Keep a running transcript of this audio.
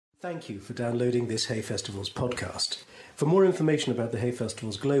Thank you for downloading this Hay Festivals podcast. For more information about the Hay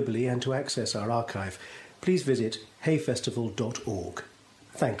Festivals globally and to access our archive, please visit hayfestival.org.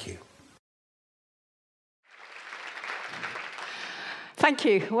 Thank you. Thank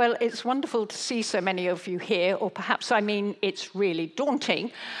you. Well, it's wonderful to see so many of you here, or perhaps I mean it's really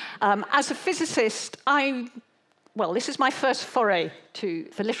daunting. As a physicist, this is my first foray to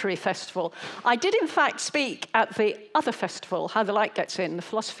the literary festival. I did, in fact, speak at the other festival, How the Light Gets In, the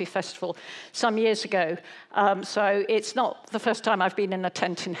philosophy festival, some years ago. So it's not the first time I've been in a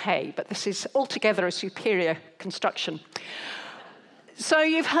tent in Hay, but this is altogether a superior construction. So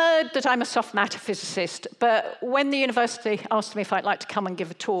you've heard that I'm a soft matter physicist, but when the university asked me if I'd like to come and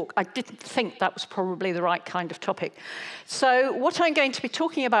give a talk, I didn't think that was probably the right kind of topic. So what I'm going to be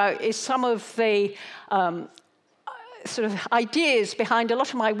talking about is some of the sort of ideas behind a lot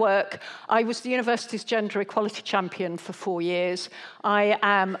of my work. I was the university's gender equality champion for 4 years. I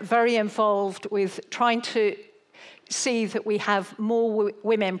am very involved with trying to see that we have more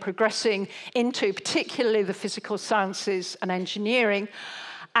women progressing into particularly the physical sciences and engineering.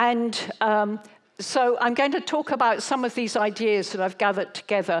 And so I'm going to talk about some of these ideas that I've gathered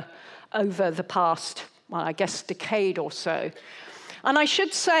together over the past, decade or so. And I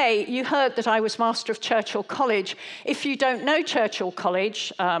should say, you heard that I was Master of Churchill College. If you don't know Churchill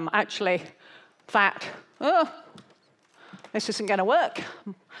College, this isn't going to work.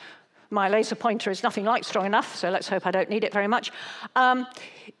 My laser pointer is nothing like strong enough, so let's hope I don't need it very much.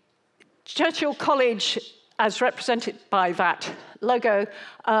 Churchill College, as represented by that logo,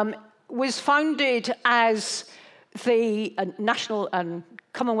 was founded as the National and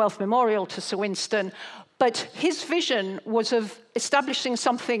Commonwealth Memorial to Sir Winston, but his vision was of establishing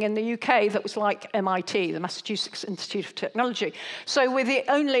something in the UK that was like MIT, the Massachusetts Institute of Technology. So we're the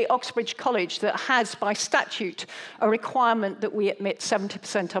only Oxbridge college that has, by statute, a requirement that we admit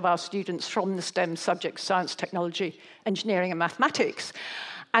 70% of our students from the STEM subjects, science, technology, engineering, and mathematics.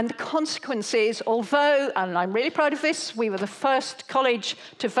 And the consequence is, although, and I'm really proud of this, we were the first college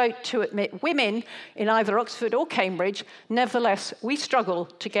to vote to admit women in either Oxford or Cambridge, nevertheless, we struggle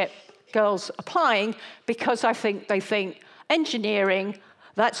to get girls applying because I think they think engineering,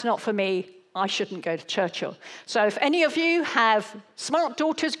 that's not for me, I shouldn't go to Churchill. So if any of you have smart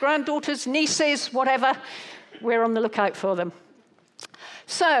daughters, granddaughters, nieces, whatever, we're on the lookout for them.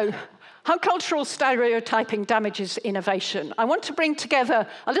 So, how cultural stereotyping damages innovation. I want to bring together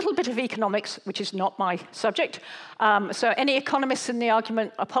a little bit of economics, which is not my subject. So any economists in the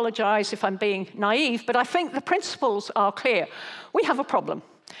argument, apologize if I'm being naive, but I think the principles are clear. We have a problem.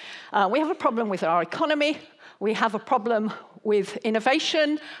 We have a problem with our economy. We have a problem with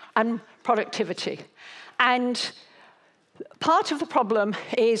innovation and productivity. And part of the problem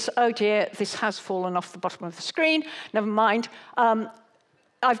is, oh dear, this has fallen off the bottom of the screen. Never mind.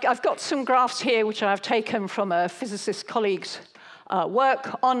 I've got some graphs here which I've taken from a physicist colleague's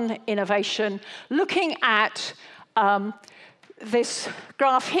work on innovation, looking at this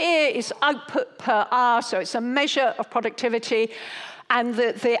graph here is output per hour, so it's a measure of productivity. And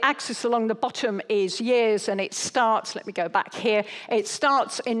the axis along the bottom is years, and it starts, let me go back here, it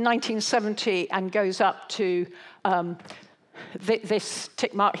starts in 1970 and goes up to, this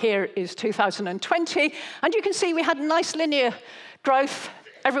tick mark here is 2020. And you can see we had a nice linear growth.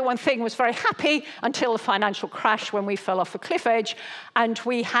 Everyone was very happy until the financial crash when we fell off a cliff edge, and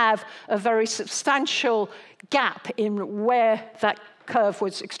we have a very substantial gap in where that curve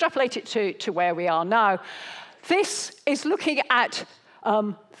was extrapolated to where we are now. This is looking at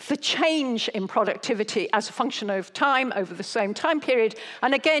the change in productivity as a function of time over the same time period.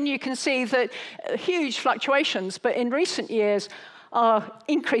 And again, you can see that huge fluctuations, but in recent years, our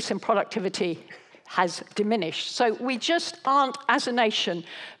increase in productivity has diminished. So we just aren't, as a nation,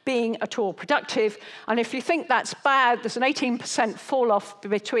 being at all productive. And if you think that's bad, there's an 18% fall off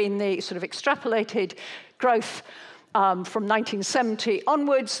between the sort of extrapolated growth from 1970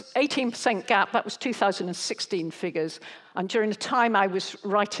 onwards, 18% gap, that was 2016 figures. And during the time I was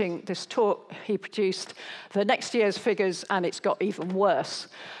writing this talk, he produced the next year's figures, and it's got even worse.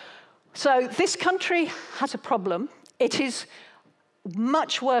 So this country has a problem. It is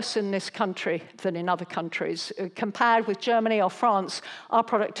much worse in this country than in other countries. Compared with Germany or France, our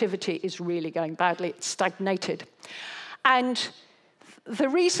productivity is really going badly. It's stagnated. And the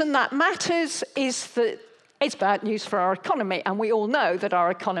reason that matters is that it's bad news for our economy, and we all know that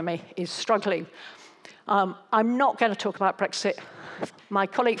our economy is struggling. I'm not going to talk about Brexit. My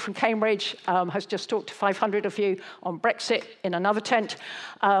colleague from Cambridge has just talked to 500 of you on Brexit in another tent.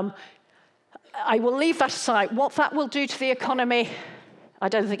 I will leave that aside. What that will do to the economy, I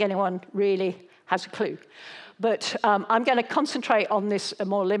don't think anyone really has a clue. but I'm going to concentrate on this a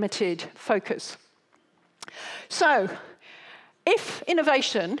more limited focus. So, if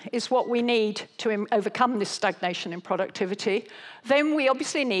innovation is what we need to overcome this stagnation in productivity, then we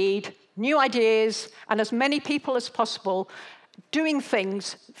obviously need new ideas and as many people as possible doing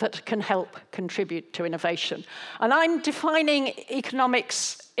things that can help contribute to innovation. And I'm defining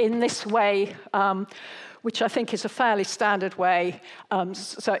economics in this way, which I think is a fairly standard way.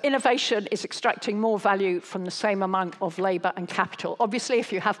 So innovation is extracting more value from the same amount of labor and capital. Obviously,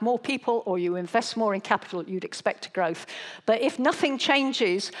 if you have more people or you invest more in capital, you'd expect growth. But if nothing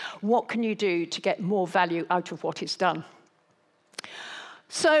changes, what can you do to get more value out of what is done?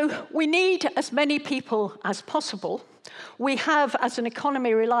 So we need as many people as possible. We have, as an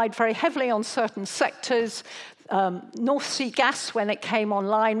economy, relied very heavily on certain sectors. North Sea gas, when it came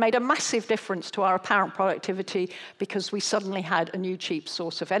online, made a massive difference to our apparent productivity because we suddenly had a new cheap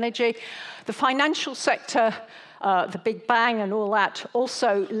source of energy. The financial sector, the Big Bang and all that,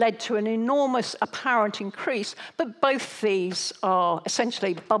 also led to an enormous apparent increase, but both these are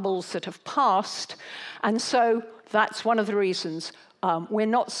essentially bubbles that have passed, and so that's one of the reasons we're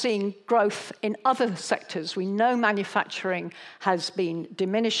not seeing growth in other sectors. We know manufacturing has been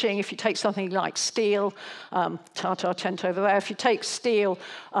diminishing. If you take something like steel, Tata tent over there, if you take steel,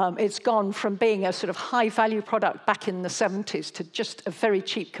 it's gone from being a sort of high-value product back in the 70s to just a very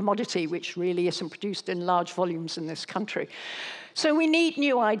cheap commodity, which really isn't produced in large volumes in this country. So we need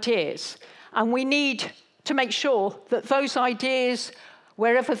new ideas, and we need to make sure that those ideas,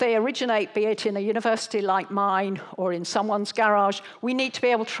 wherever they originate, be it in a university like mine or in someone's garage, we need to be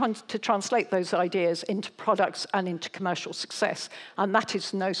able to translate those ideas into products and into commercial success. And that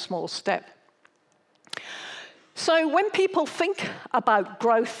is no small step. So when people think about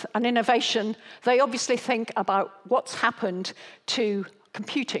growth and innovation, they obviously think about what's happened to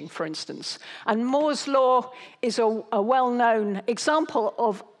computing, for instance. And Moore's law is a well-known example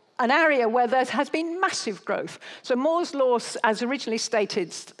of an area where there has been massive growth. So Moore's law, as originally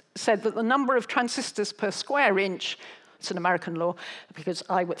stated, said that the number of transistors per square inch, it's an American law, because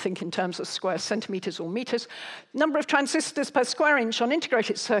I would think in terms of square centimeters or meters, number of transistors per square inch on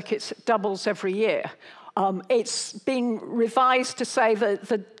integrated circuits doubles every year. It's been revised to say that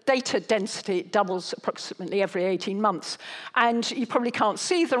the data density doubles approximately every 18 months. And you probably can't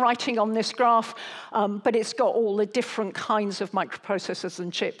see the writing on this graph, but it's got all the different kinds of microprocessors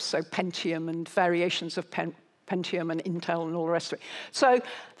and chips, so Pentium and variations of Pentium and Intel and all the rest of it. So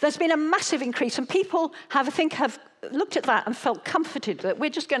there's been a massive increase, and people have looked at that and felt comforted that we're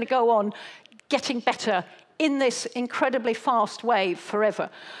just going to go on getting better in this incredibly fast wave forever.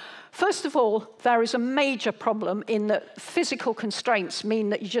 First of all, there is a major problem in that physical constraints mean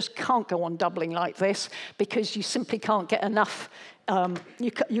that you just can't go on doubling like this because you simply can't get enough.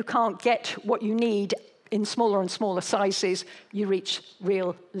 You can't get what you need in smaller and smaller sizes. You reach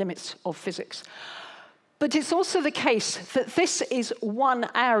real limits of physics. But it's also the case that this is one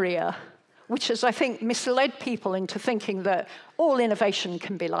area which has, I think, misled people into thinking that all innovation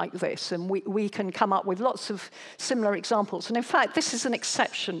can be like this, and we can come up with lots of similar examples. And in fact, this is an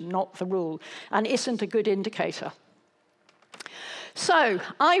exception, not the rule, and isn't a good indicator. So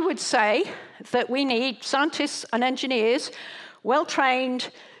I would say that we need scientists and engineers,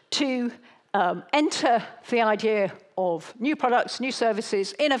 well-trained, to enter the idea of new products, new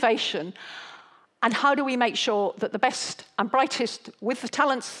services, innovation, and how do we make sure that the best and brightest with the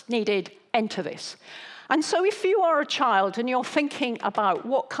talents needed enter this? And so if you are a child and you're thinking about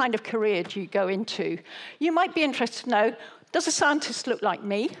what kind of career do you go into, you might be interested to know, does a scientist look like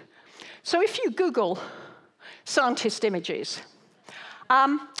me? So if you Google scientist images,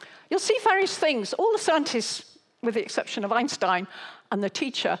 you'll see various things. All the scientists, with the exception of Einstein and the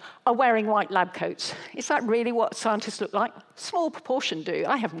teacher, are wearing white lab coats. Is that really what scientists look like? Small proportion do.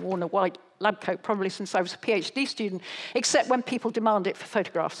 I haven't worn a white lab coat probably since I was a PhD student, except when people demand it for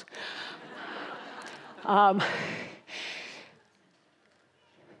photographs.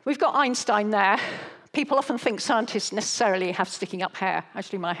 We've got Einstein there. People often think scientists necessarily have sticking up hair.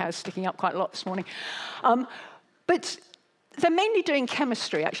 Actually, my hair is sticking up quite a lot this morning. But they're mainly doing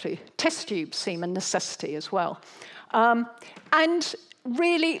chemistry, actually. Test tubes seem a necessity as well. And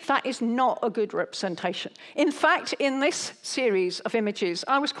really, that is not a good representation. In fact, in this series of images,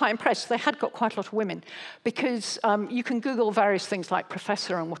 I was quite impressed. They had got quite a lot of women, because you can Google various things like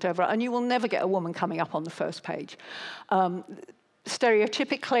professor and whatever, and you will never get a woman coming up on the first page.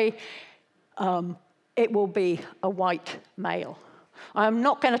 Stereotypically, it will be a white male. I'm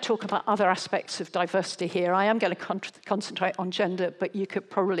not going to talk about other aspects of diversity here. I am going to concentrate on gender, but you could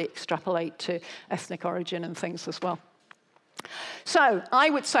probably extrapolate to ethnic origin and things as well. So I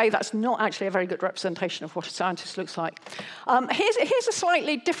would say that's not actually a very good representation of what a scientist looks like. Here's a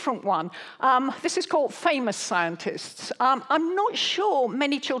slightly different one. This is called famous scientists. I'm not sure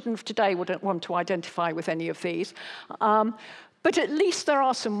many children of today would want to identify with any of these, but at least there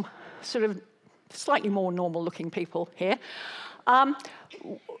are some sort of slightly more normal-looking people here.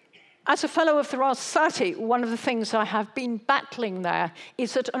 As a fellow of the Royal Society, one of the things I have been battling there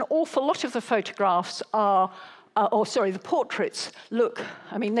is that an awful lot of the photographs are the portraits look,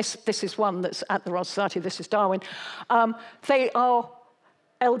 I mean, this is one that's at the Royal Society, this is Darwin. They are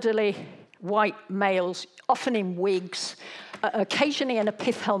elderly white males, often in wigs, occasionally in a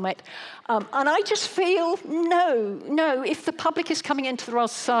pith helmet. And I just feel, no, if the public is coming into the Royal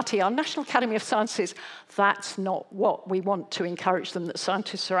Society, our National Academy of Sciences, that's not what we want to encourage them, that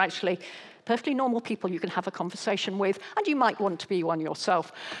scientists are actually perfectly normal people you can have a conversation with, and you might want to be one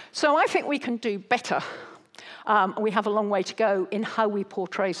yourself. So I think we can do better. We have a long way to go in how we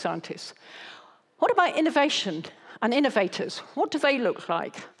portray scientists. What about innovation and innovators? What do they look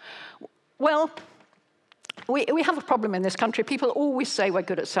like? Well, we have a problem in this country. People always say we're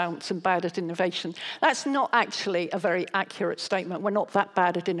good at science and bad at innovation. That's not actually a very accurate statement. We're not that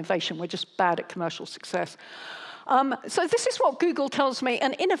bad at innovation. We're just bad at commercial success. So this is what Google tells me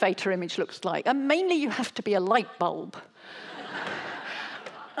an innovator image looks like. And mainly you have to be a light bulb.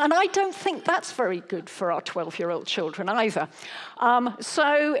 And I don't think that's very good for our 12-year-old children either.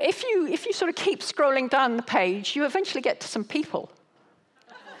 So if you sort of keep scrolling down the page, you eventually get to some people.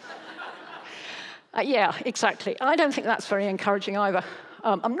 Yeah, exactly. I don't think that's very encouraging either.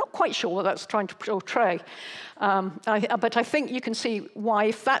 I'm not quite sure what that's trying to portray. But I think you can see why,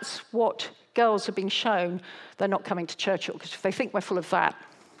 if that's what girls are being shown, they're not coming to Churchill, because if they think we're full of that,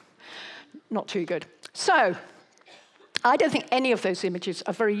 not too good. So I don't think any of those images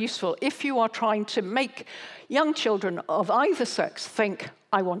are very useful if you are trying to make young children of either sex think,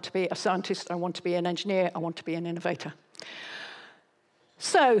 I want to be a scientist, I want to be an engineer, I want to be an innovator.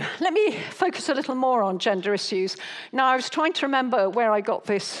 So let me focus a little more on gender issues. Now, I was trying to remember where I got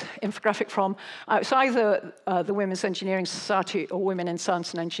this infographic from. It's either the Women's Engineering Society or Women in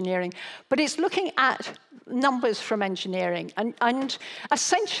Science and Engineering, but it's looking at numbers from engineering. And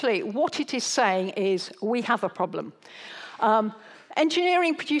essentially, what it is saying is we have a problem.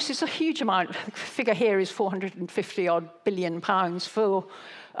 Engineering produces a huge amount. The figure here is 450-odd billion pounds for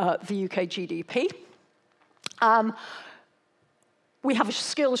the UK GDP. We have a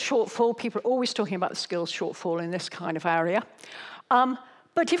skills shortfall. People are always talking about the skills shortfall in this kind of area.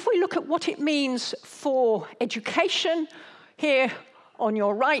 But if we look at what it means for education, here on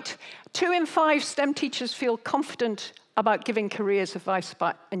your right, 2 in 5 STEM teachers feel confident about giving careers advice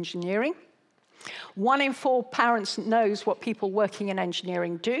about engineering. 1 in 4 parents knows what people working in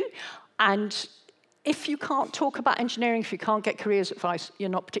engineering do. And if you can't talk about engineering, if you can't get careers advice, you're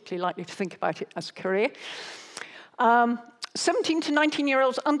not particularly likely to think about it as a career. 17 to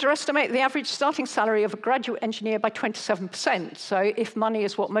 19-year-olds underestimate the average starting salary of a graduate engineer by 27%. So if money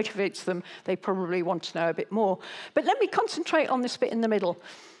is what motivates them, they probably want to know a bit more. But let me concentrate on this bit in the middle.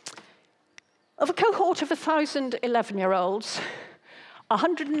 Of a cohort of 1,000 11-year-olds,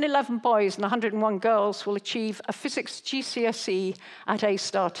 111 boys and 101 girls will achieve a physics GCSE at A*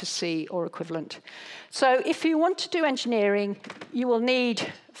 to C or equivalent. So if you want to do engineering, you will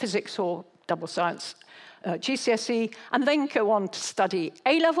need physics or double science GCSE, and then go on to study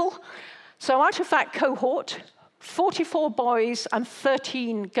A-level. So out of that cohort, 44 boys and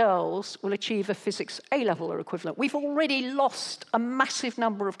 13 girls will achieve a physics A-level or equivalent. We've already lost a massive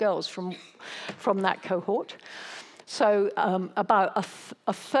number of girls from that cohort. So about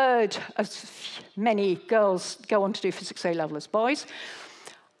a third as many girls go on to do physics A-level as boys.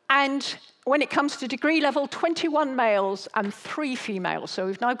 And when it comes to degree level, 21 males and 3 females, so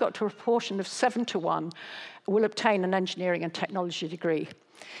we've now got to a proportion of 7 to 1, will obtain an engineering and technology degree.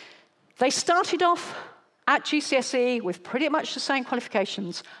 They started off at GCSE with pretty much the same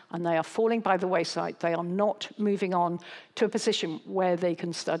qualifications, and they are falling by the wayside. They are not moving on to a position where they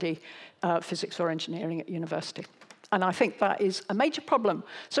can study physics or engineering at university. And I think that is a major problem.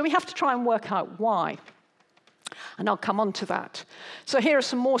 So we have to try and work out why. And I'll come on to that. So here are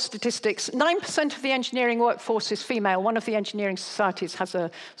some more statistics. 9% of the engineering workforce is female. One of the engineering societies has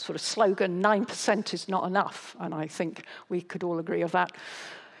a sort of slogan, 9% is not enough. And I think we could all agree with that.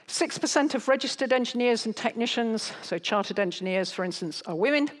 6% of registered engineers and technicians, so chartered engineers, for instance, are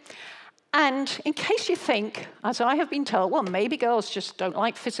women. And in case you think, as I have been told, well, maybe girls just don't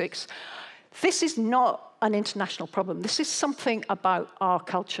like physics, this is not an international problem. This is something about our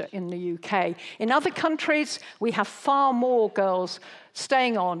culture in the UK. In other countries, we have far more girls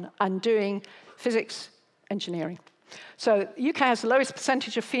staying on and doing physics engineering. So the UK has the lowest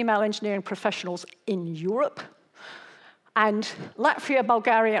percentage of female engineering professionals in Europe, and Latvia,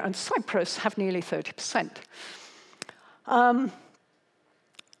 Bulgaria, and Cyprus have nearly 30%.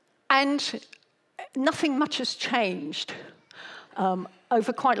 And nothing much has changed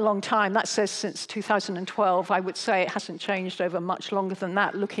over quite a long time. That says since 2012. I would say it hasn't changed over much longer than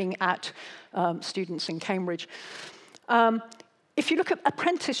that, looking at students in Cambridge. If you look at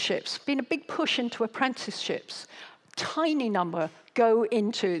apprenticeships, been a big push into apprenticeships. Tiny number go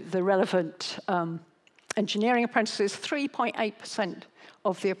into the relevant engineering apprentices. 3.8%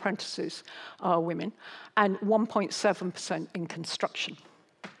 of the apprentices are women, and 1.7% in construction.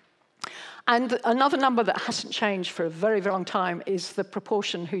 And another number that hasn't changed for a very, very long time is the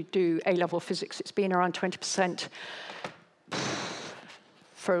proportion who do A-level physics. It's been around 20%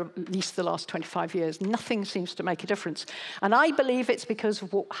 for at least the last 25 years. Nothing seems to make a difference. And I believe it's because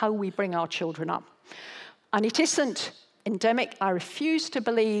of how we bring our children up. And it isn't endemic. I refuse to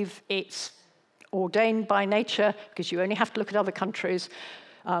believe it's ordained by nature, because you only have to look at other countries.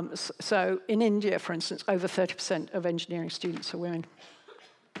 So in India, for instance, over 30% of engineering students are women.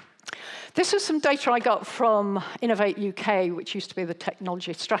 This was some data I got from Innovate UK, which used to be the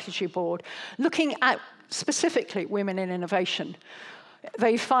Technology Strategy Board, looking at specifically women in innovation.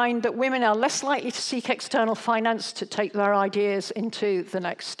 They find that women are less likely to seek external finance to take their ideas into the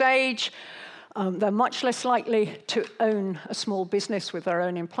next stage. They're much less likely to own a small business with their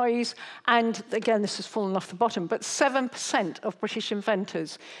own employees. And again, this has fallen off the bottom, but 7% of British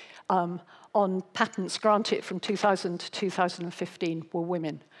inventors on patents granted from 2000 to 2015 were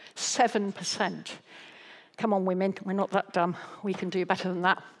women. 7%. Come on, women, we're not that dumb. We can do better than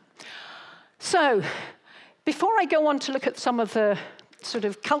that. So, before I go on to look at some of the sort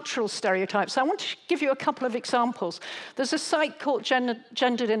of cultural stereotypes, I want to give you a couple of examples. There's a site called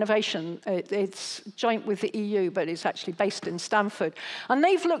Gendered Innovation. It's joint with the EU, but it's actually based in Stanford. And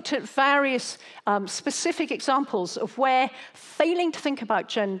they've looked at various specific examples of where failing to think about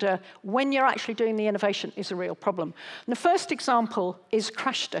gender when you're actually doing the innovation is a real problem. And the first example is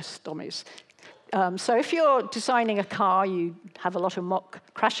crash test dummies. So if you're designing a car, you have a lot of mock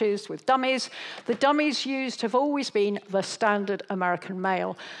crashes with dummies. The dummies used have always been the standard American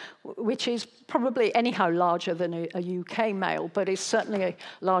male, which is probably anyhow larger than a UK male, but is certainly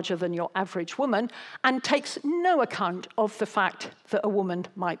larger than your average woman, and takes no account of the fact that a woman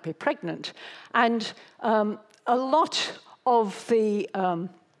might be pregnant. And a lot of the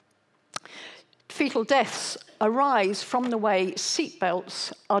fetal deaths arise from the way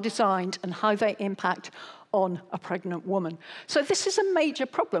seatbelts are designed and how they impact on a pregnant woman. So this is a major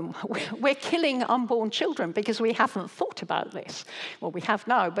problem. We're killing unborn children because we haven't thought about this. Well, we have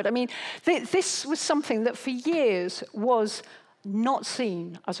now, but I mean, this was something that for years was not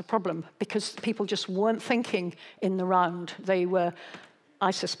seen as a problem because people just weren't thinking in the round. They were,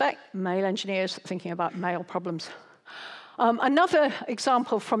 I suspect, male engineers thinking about male problems. Another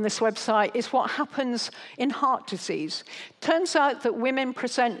example from this website is what happens in heart disease. Turns out that women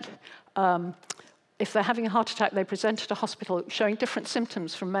present, if they're having a heart attack, they present at a hospital showing different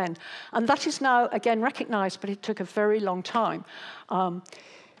symptoms from men. And that is now, again, recognized, but it took a very long time.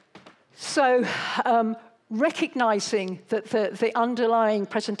 Recognizing that the underlying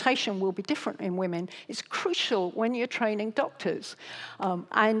presentation will be different in women is crucial when you're training doctors,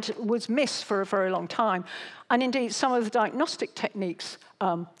 and was missed for a very long time. And indeed, some of the diagnostic techniques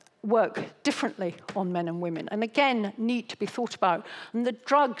work differently on men and women, and again, need to be thought about. And the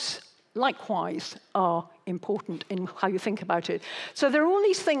drugs, likewise, are important in how you think about it. So there are all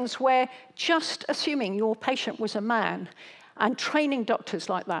these things where just assuming your patient was a man and training doctors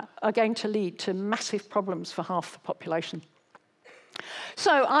like that are going to lead to massive problems for half the population.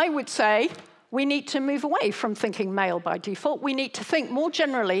 So I would say we need to move away from thinking male by default. We need to think more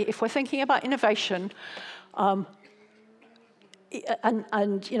generally, if we're thinking about innovation, and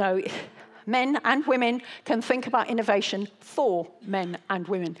you know, men and women can think about innovation for men and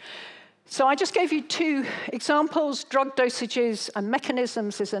women. So I just gave you two examples. Drug dosages and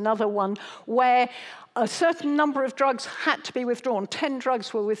mechanisms is another one where a certain number of drugs had to be withdrawn. 10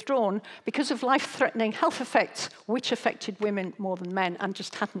 drugs were withdrawn because of life-threatening health effects, which affected women more than men and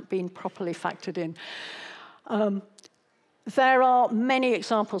just hadn't been properly factored in. There are many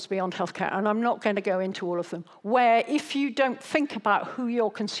examples beyond healthcare, and I'm not going to go into all of them, where if you don't think about who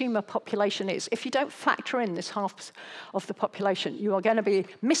your consumer population is, if you don't factor in this half of the population, you are going to be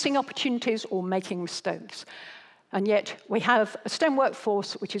missing opportunities or making mistakes. And yet we have a STEM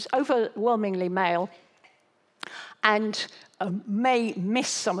workforce which is overwhelmingly male and may miss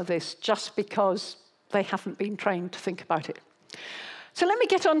some of this just because they haven't been trained to think about it. So let me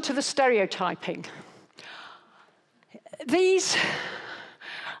get on to the stereotyping. These,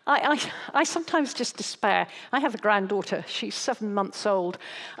 I sometimes just despair. I have a granddaughter. She's 7 months old.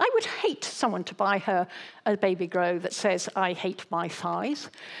 I would hate someone to buy her a baby grow that says, "I hate my thighs."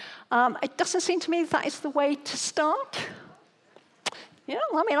 It doesn't seem to me that is the way to start. Yeah,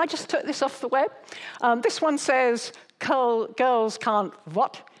 I mean, I just took this off the web. This one says, "Girls can't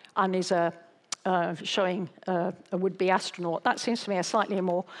what?" and is showing a would-be astronaut. That seems to me a slightly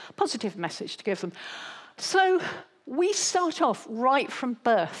more positive message to give them. So we start off right from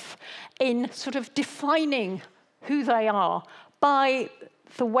birth in sort of defining who they are by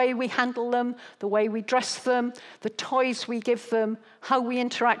the way we handle them, the way we dress them, the toys we give them, how we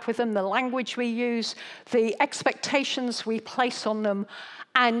interact with them, the language we use, the expectations we place on them.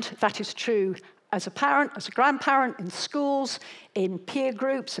 And that is true as a parent, as a grandparent, in schools, in peer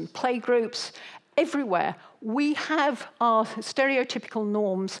groups, in play groups, everywhere. We have our stereotypical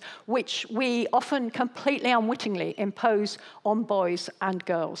norms, which we often completely unwittingly impose on boys and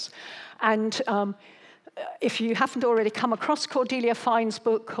girls. And if you haven't already come across Cordelia Fine's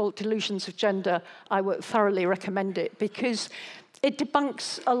book called Delusions of Gender, I would thoroughly recommend it, because it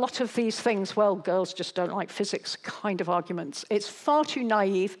debunks a lot of these things. Well, girls just don't like physics kind of arguments. It's far too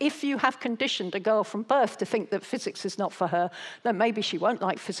naive. If you have conditioned a girl from birth to think that physics is not for her, then maybe she won't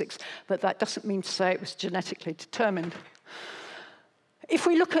like physics, but that doesn't mean to say it was genetically determined. If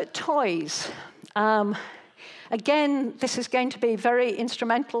we look at toys, again, this is going to be very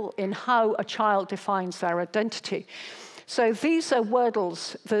instrumental in how a child defines their identity. So these are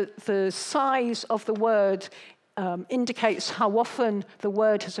wordles. The size of the word indicates how often the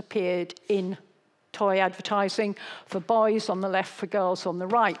word has appeared in toy advertising, for boys on the left, for girls on the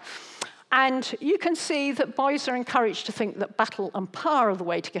right. And you can see that boys are encouraged to think that battle and power are the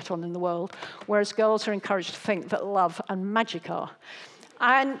way to get on in the world, whereas girls are encouraged to think that love and magic are.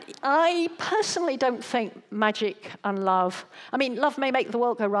 And I personally don't think magic and love, I mean, love may make the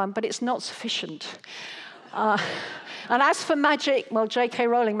world go round, but it's not sufficient. And as for magic, well, J.K.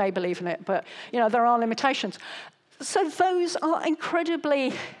 Rowling may believe in it, but there are limitations. So those are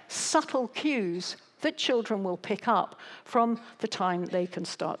incredibly subtle cues that children will pick up from the time they can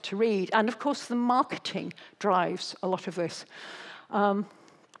start to read. And of course, the marketing drives a lot of this.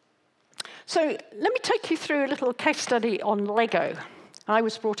 So let me take you through a little case study on Lego. I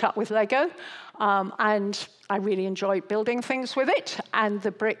was brought up with Lego, and I really enjoyed building things with it, and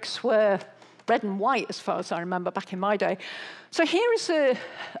the bricks were red and white, as far as I remember back in my day. So here is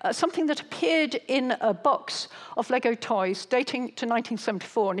something that appeared in a box of Lego toys dating to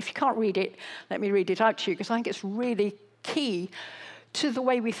 1974. And if you can't read it, let me read it out to you, because I think it's really key to the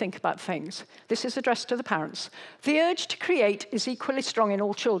way we think about things. This is addressed to the parents. The urge to create is equally strong in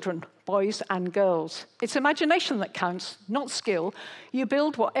all children, boys and girls. It's imagination that counts, not skill. You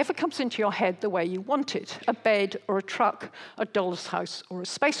build whatever comes into your head the way you want it: a bed or a truck, a doll's house or a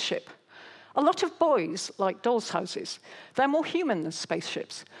spaceship. A lot of boys like dolls' houses. They're more human than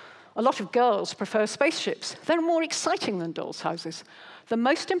spaceships. A lot of girls prefer spaceships. They're more exciting than dolls' houses. The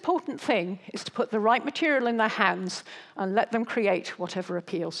most important thing is to put the right material in their hands and let them create whatever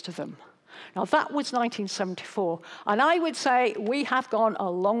appeals to them. Now, that was 1974, and I would say we have gone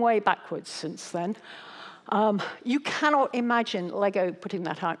a long way backwards since then. You cannot imagine Lego putting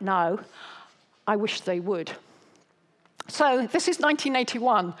that out now. I wish they would. So this is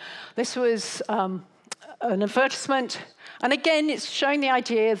 1981. This was an advertisement. And again, it's showing the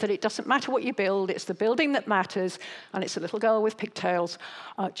idea that it doesn't matter what you build, it's the building that matters, and it's a little girl with pigtails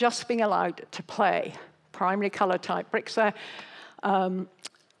just being allowed to play. Primary color type bricks there.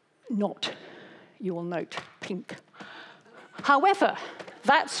 Not, you will note, pink. However,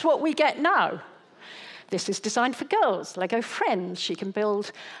 that's what we get now. This is designed for girls. Lego Friends. She can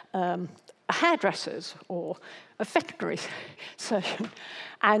build hairdressers or a veterinary surgeon,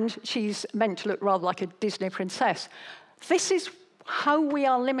 and she's meant to look rather like a Disney princess. This is how we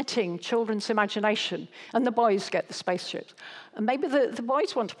are limiting children's imagination, and the boys get the spaceships. And maybe the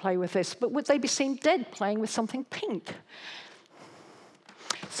boys want to play with this, but would they be seen dead playing with something pink?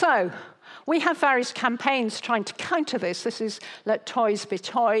 So we have various campaigns trying to counter this. This is Let Toys Be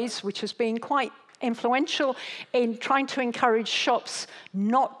Toys, which has been quite influential in trying to encourage shops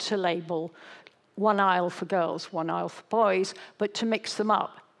not to label one aisle for girls, one aisle for boys, but to mix them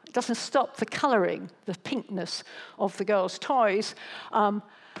up. It doesn't stop the colouring, the pinkness of the girls' toys. And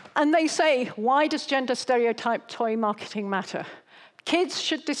they say, why does gender stereotype toy marketing matter? Kids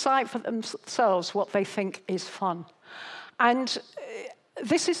should decide for themselves what they think is fun. And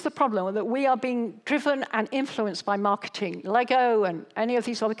this is the problem, that we are being driven and influenced by marketing. Lego and any of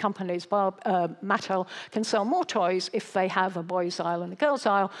these other companies, Mattel, can sell more toys if they have a boys' aisle and a girls'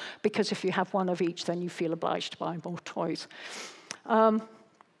 aisle, because if you have one of each, then you feel obliged to buy more toys.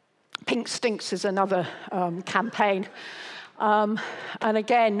 Pink Stinks is another campaign. And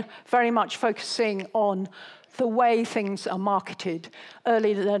again, very much focusing on the way things are marketed.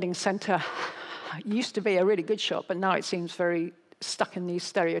 Early Learning Centre used to be a really good shop, but now it seems very stuck in these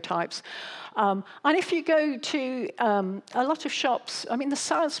stereotypes. And if you go to a lot of shops, I mean, the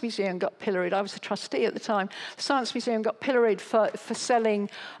Science Museum got pilloried. I was a trustee at the time. The Science Museum got pilloried for selling,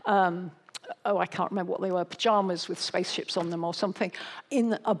 I can't remember what they were, pajamas with spaceships on them or something,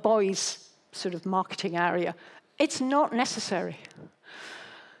 in a boys' sort of marketing area. It's not necessary.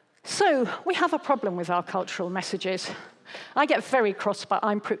 So we have a problem with our cultural messages. I get very cross about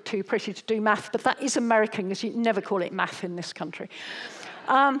I'm too pretty to do math, but that is American, because you never call it math in this country.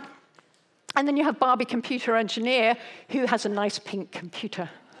 And then you have Barbie computer engineer, who has a nice pink computer.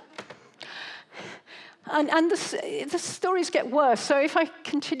 And the stories get worse. So if I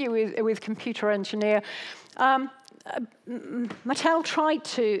continue with computer engineer, Mattel tried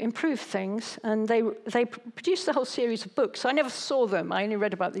to improve things, and they produced a whole series of books. I never saw them. I only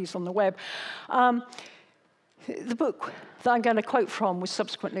read about these on the web. The book that I'm going to quote from was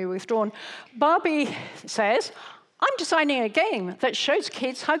subsequently withdrawn. Barbie says, "I'm designing a game that shows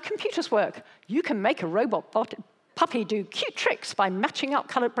kids how computers work. You can make a robot puppy do cute tricks by matching up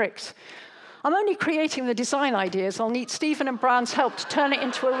colored bricks. I'm only creating the design ideas. I'll need Stephen and Brian's help to turn it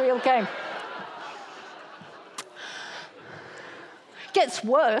into a real game." Gets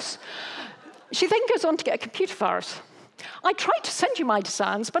worse. She then goes on to get a computer virus. "I tried to send you my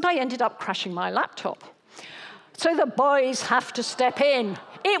designs, but I ended up crashing my laptop. So the boys have to step in.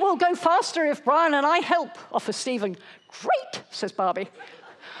 It will go faster if Brian and I help," offers Stephen. "Great," says Barbie.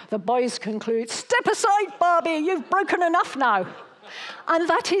 The boys conclude, "Step aside, Barbie, you've broken enough now." And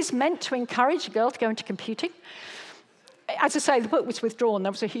that is meant to encourage a girl to go into computing. As I say, the book was withdrawn.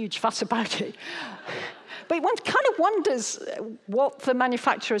 There was a huge fuss about it. But one kind of wonders what the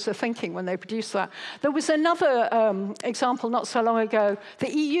manufacturers are thinking when they produce that. There was another example not so long ago. The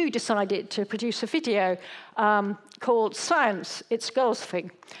EU decided to produce a video called Science, It's a Girls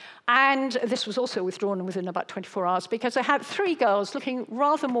Thing. And this was also withdrawn within about 24 hours because they had 3 girls looking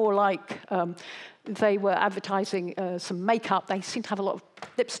rather more like they were advertising some makeup. They seemed to have a lot of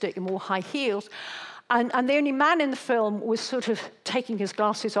lipstick and more high heels. And the only man in the film was sort of taking his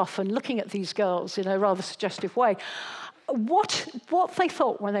glasses off and looking at these girls in a rather suggestive way. What they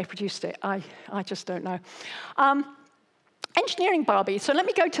thought when they produced it, I just don't know. Engineering Barbie. So let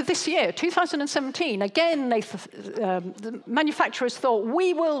me go to this year, 2017. Again, the manufacturers thought,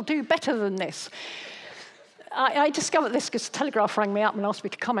 we will do better than this. I discovered this because Telegraph rang me up and asked me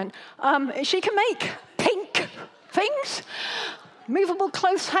to comment. She can make pink things, movable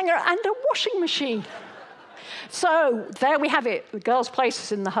clothes hanger, and a washing machine. So there we have it, the girl's place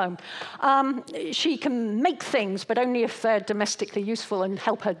is in the home. She can make things, but only if they're domestically useful and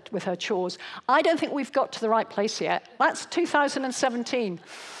help her with her chores. I don't think we've got to the right place yet. That's 2017.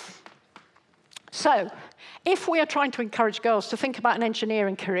 So if we are trying to encourage girls to think about an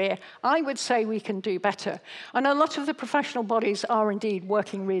engineering career, I would say we can do better. And a lot of the professional bodies are indeed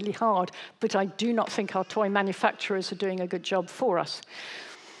working really hard, but I do not think our toy manufacturers are doing a good job for us.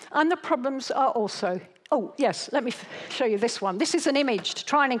 And the problems are also, oh yes, let me show you this one. This is an image to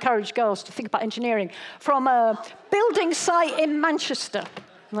try and encourage girls to think about engineering from a building site in Manchester.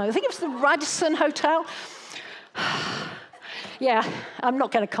 I think it was the Radisson Hotel. Yeah, I'm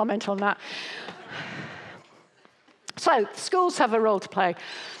not going to comment on that. So schools have a role to play,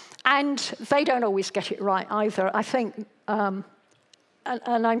 and they don't always get it right either. I think, and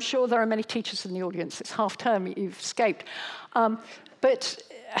I'm sure there are many teachers in the audience. It's half term, you've escaped. But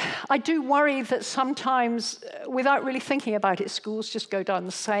I do worry that sometimes, without really thinking about it, schools just go down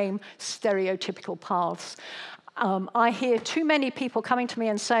the same stereotypical paths. I hear too many people coming to me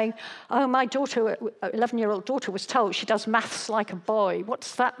and saying, "Oh, my daughter, 11-year-old daughter, was told she does maths like a boy. What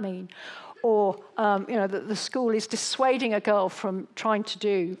does that mean?" Or, that the school is dissuading a girl from trying to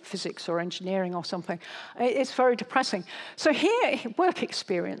do physics or engineering or something. It's very depressing. So here, work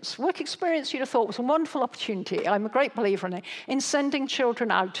experience. Work experience, you'd have thought, was a wonderful opportunity. I'm a great believer in it, in sending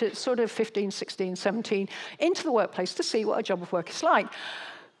children out at sort of 15, 16, 17, into the workplace to see what a job of work is like.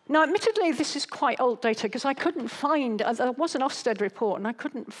 Now, admittedly, this is quite old data because I couldn't find, there was an Ofsted report and I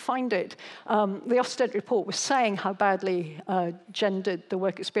couldn't find it. The Ofsted report was saying how badly gendered the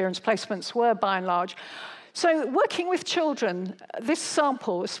work experience placements were by and large. So working with children, this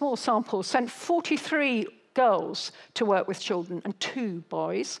sample, a small sample, sent 43 girls to work with children and 2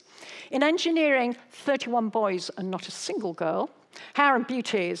 boys. In engineering, 31 boys and not a single girl. Hair and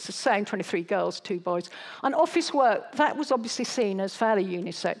beauty is the same, 23 girls, 2 boys. And office work, that was obviously seen as fairly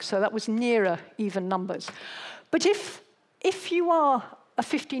unisex, so that was nearer even numbers. But if you are a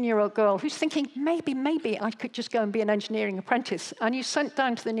 15-year-old girl who's thinking, maybe I could just go and be an engineering apprentice, and you sent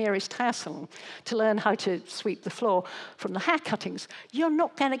down to the nearest hair salon to learn how to sweep the floor from the hair cuttings, you're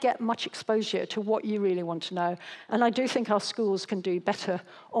not going to get much exposure to what you really want to know. And I do think our schools can do better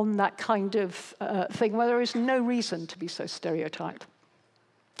on that kind of thing, where there is no reason to be so stereotyped.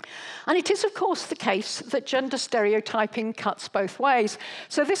 And it is, of course, the case that gender stereotyping cuts both ways.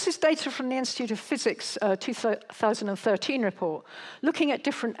 So this is data from the Institute of Physics 2013 report, looking at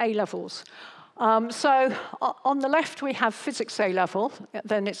different A-levels. So on the left, we have physics A-level,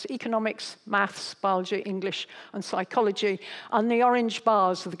 then it's economics, maths, biology, English, and psychology, and the orange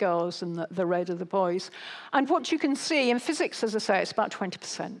bars are the girls and the red are the boys. And what you can see in physics, as I say, it's about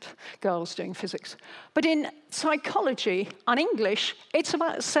 20% girls doing physics. But in psychology and English, it's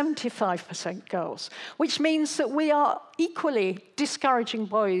about 75% girls, which means that we are equally discouraging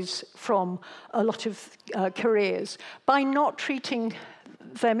boys from a lot of careers by not treating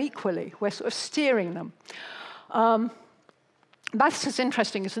them equally. We're sort of steering them. Maths is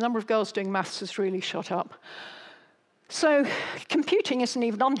interesting, because the number of girls doing maths has really shot up. So computing isn't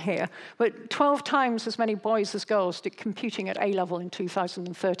even on here, but 12 times as many boys as girls did computing at A-level in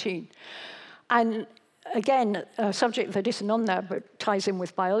 2013. And again, a subject that isn't on there but ties in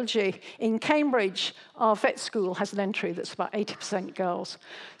with biology. In Cambridge, our vet school has an entry that's about 80% girls.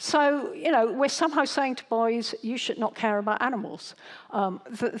 So, we're somehow saying to boys, you should not care about animals.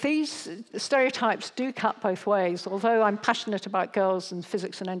 These stereotypes do cut both ways. Although I'm passionate about girls and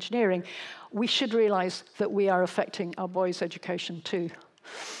physics and engineering, we should realize that we are affecting our boys' education too.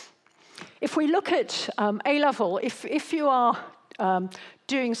 If we look at A-level, if you are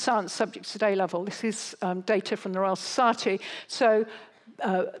doing science subjects at A-level, this is data from the Royal Society. So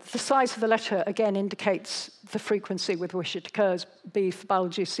the size of the letter, again, indicates the frequency with which it occurs, B for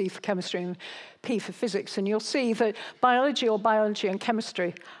biology, C for chemistry, and P for physics. And you'll see that biology and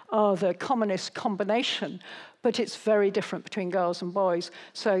chemistry are the commonest combination, but it's very different between girls and boys.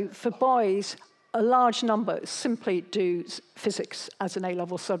 So for boys, a large number simply do physics as an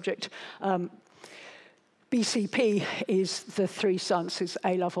A-level subject. BCP is the 3 sciences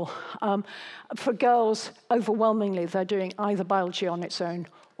A-level. For girls, overwhelmingly, they're doing either biology on its own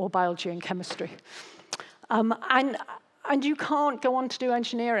or biology and chemistry. And you can't go on to do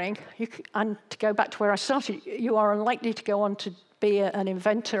engineering. And to go back to where I started, you are unlikely to go on to be an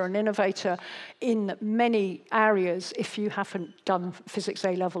inventor, an innovator in many areas if you haven't done physics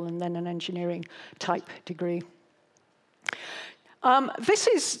A-level and then an engineering type degree. This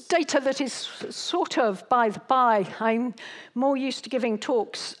is data that is sort of by the by. I'm more used to giving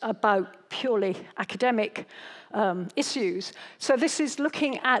talks about purely academic issues. So this is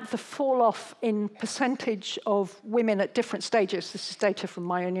looking at the fall-off in percentage of women at different stages. This is data from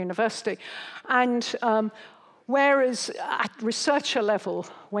my own university. And whereas at researcher level,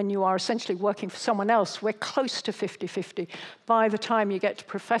 when you are essentially working for someone else, we're close to 50-50. By the time you get to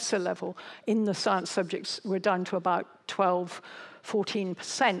professor level in the science subjects, we're down to about 14%.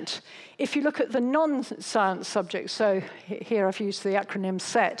 If you look at the non-science subjects, so here I've used the acronym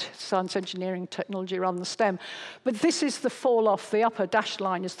SET, Science, Engineering, Technology rather than STEM, but this is the fall-off, the upper dashed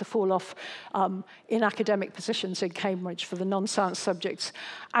line is the fall-off in academic positions in Cambridge for the non-science subjects.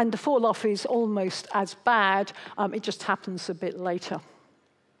 And the fall-off is almost as bad, it just happens a bit later.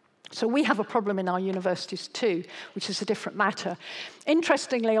 So we have a problem in our universities too, which is a different matter.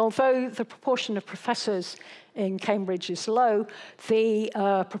 Interestingly, although the proportion of professors in Cambridge is low, the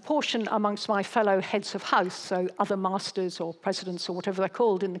proportion amongst my fellow heads of house, so other masters or presidents or whatever they're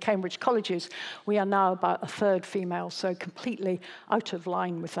called in the Cambridge colleges, we are now about 1/3 female, so completely out of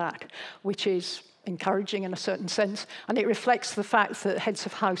line with that, which is encouraging in a certain sense, and it reflects the fact that heads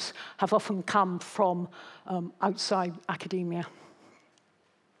of house have often come from outside academia.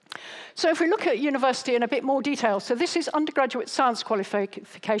 So if we look at university in a bit more detail, so this is undergraduate science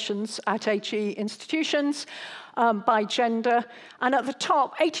qualifications at HE institutions by gender. And at the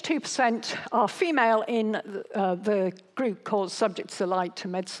top, 82% are female in the group called subjects allied to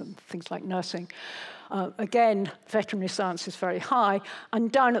medicine, things like nursing. Again, veterinary science is very high.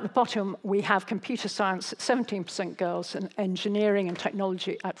 And down at the bottom, we have computer science at 17% girls and engineering and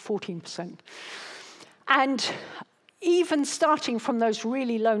technology at 14%. And even starting from those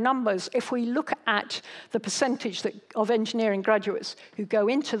really low numbers, if we look at the percentage of engineering graduates who go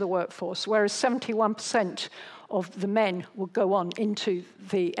into the workforce, whereas 71% of the men will go on into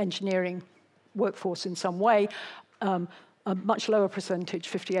the engineering workforce in some way. A much lower percentage,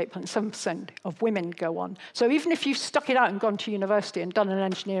 58.7% of women go on. So even if you've stuck it out and gone to university and done an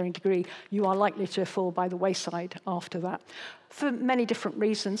engineering degree, you are likely to fall by the wayside after that, for many different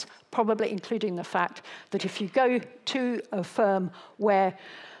reasons, probably including the fact that if you go to a firm where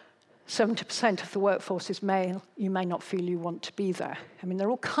 70% of the workforce is male, you may not feel you want to be there. I mean, there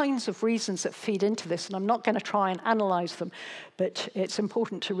are all kinds of reasons that feed into this, and I'm not going to try and analyze them, but it's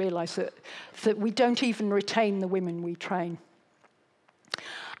important to realize that we don't even retain the women we train.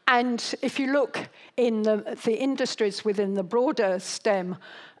 And if you look in the industries within the broader STEM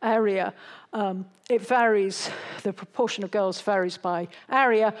area, it varies, the proportion of girls varies by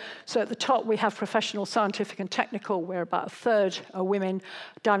area. So at the top we have professional, scientific and technical, where about a third are women.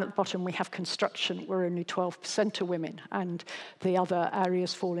 Down at the bottom we have construction, where only 12% are women. And the other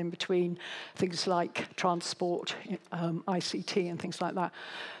areas fall in between, things like transport, ICT and things like that.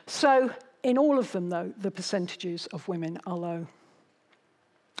 So in all of them though, the percentages of women are low.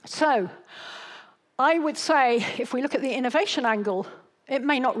 So I would say, if we look at the innovation angle, it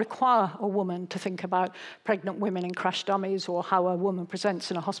may not require a woman to think about pregnant women in crash dummies or how a woman presents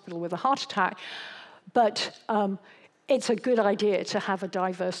in a hospital with a heart attack, but it's a good idea to have a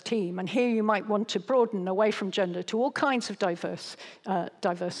diverse team. And here you might want to broaden away from gender to all kinds of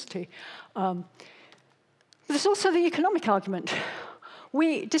diversity. There's also the economic argument.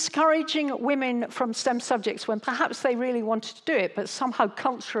 We discouraging women from STEM subjects when perhaps they really wanted to do it, but somehow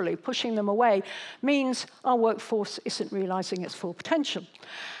culturally pushing them away means our workforce isn't realizing its full potential.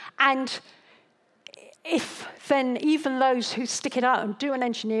 And if then even those who stick it out and do an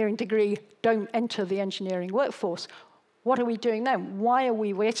engineering degree don't enter the engineering workforce, what are we doing then? Why are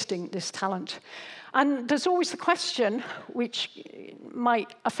we wasting this talent? And there's always the question, which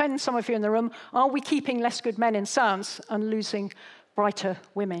might offend some of you in the room, are we keeping less good men in science and losing brighter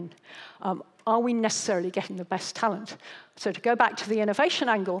women? Are we necessarily getting the best talent? So to go back to the innovation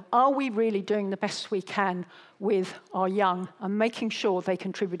angle, are we really doing the best we can with our young and making sure they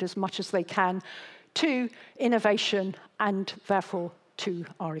contribute as much as they can to innovation and therefore to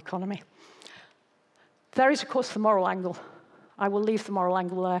our economy? There is, of course, the moral angle. I will leave the moral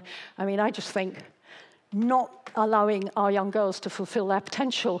angle there. I mean, I just think not allowing our young girls to fulfill their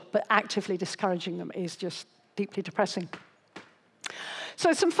potential but actively discouraging them is just deeply depressing.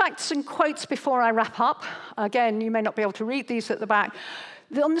 So some facts and quotes before I wrap up. Again, you may not be able to read these at the back.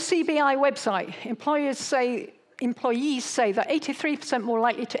 On the CBI website, employees say that 83% more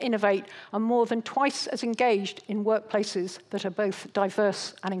likely to innovate are more than twice as engaged in workplaces that are both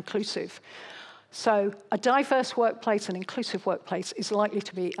diverse and inclusive. So a diverse workplace, an inclusive workplace, is likely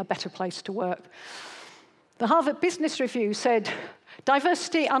to be a better place to work. The Harvard Business Review said,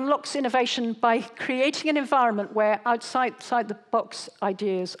 diversity unlocks innovation by creating an environment where outside-the-box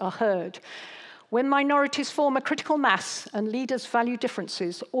ideas are heard. When minorities form a critical mass and leaders value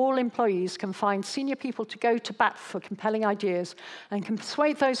differences, all employees can find senior people to go to bat for compelling ideas and can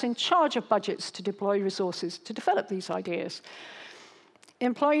persuade those in charge of budgets to deploy resources to develop these ideas.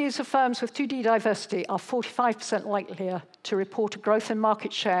 Employees of firms with 2D diversity are 45% likelier to report a growth in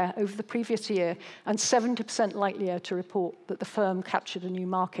market share over the previous year and 70% likelier to report that the firm captured a new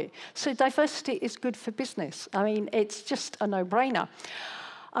market. So diversity is good for business. I mean, it's just a no-brainer.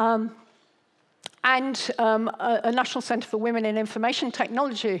 A National Centre for Women in Information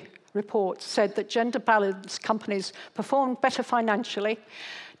Technology report said that gender-balanced companies performed better financially,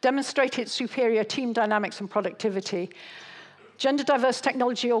 demonstrated superior team dynamics and productivity. Gender-diverse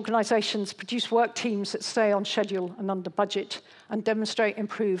technology organizations produce work teams that stay on schedule and under budget and demonstrate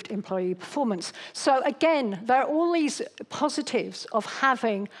improved employee performance. So again, there are all these positives of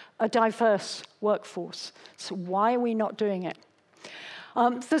having a diverse workforce. So why are we not doing it?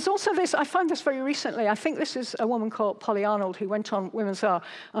 There's also this, I found this very recently, I think this is a woman called Polly Arnold who went on Women's Hour,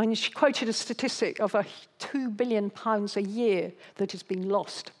 and she quoted a statistic of £2 billion a year that is being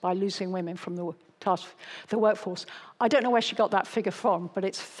lost by losing women from the workforce. I don't know where she got that figure from, but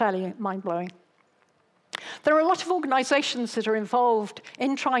it's fairly mind-blowing. There are a lot of organizations that are involved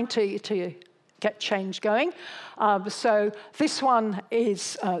in trying to get change going. So this one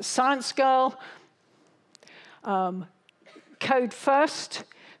is Science Girl, Code First,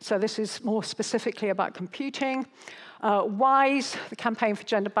 so this is more specifically about computing. WISE, the Campaign for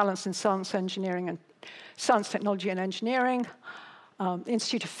Gender Balance in Science, Engineering, and Science, Technology, and Engineering.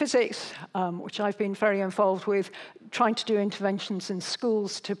 Institute of Physics, which I've been very involved with, trying to do interventions in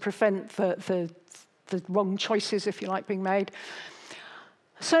schools to prevent the wrong choices, if you like, being made.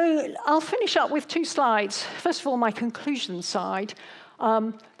 So I'll finish up with 2 slides. First of all, my conclusion side,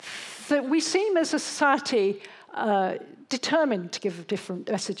 that we seem as a society determined to give different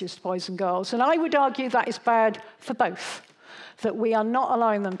messages to boys and girls. And I would argue that is bad for both, that we are not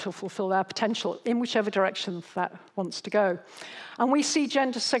allowing them to fulfill their potential in whichever direction that wants to go. And we see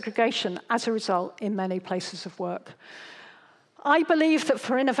gender segregation as a result in many places of work. I believe that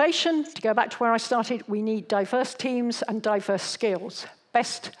for innovation, to go back to where I started, we need diverse teams and diverse skills,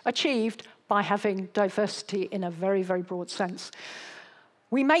 best achieved by having diversity in a very, very broad sense.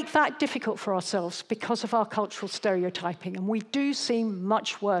 We make that difficult for ourselves because of our cultural stereotyping, and we do seem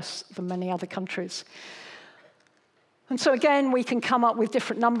much worse than many other countries. And so again, we can come up with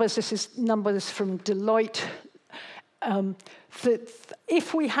different numbers. This is numbers from Deloitte. That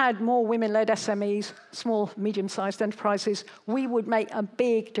if we had more women-led SMEs, small, medium-sized enterprises, we would make a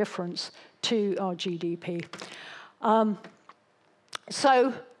big difference to our GDP.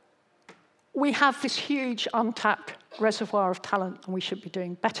 So we have this huge untapped reservoir of talent, and we should be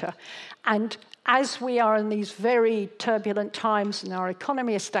doing better. And as we are in these very turbulent times and our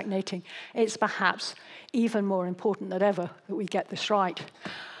economy is stagnating, it's perhaps even more important than ever that we get this right.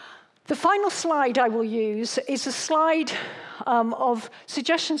 The final slide I will use is a slide of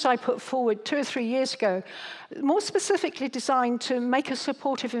suggestions I put forward 2 or 3 years ago, more specifically designed to make a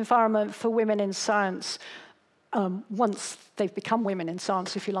supportive environment for women in science once they've become women in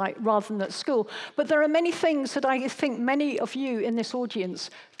science, if you like, rather than at school. But there are many things that I think many of you in this audience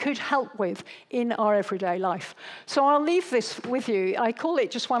could help with in our everyday life. So I'll leave this with you. I call it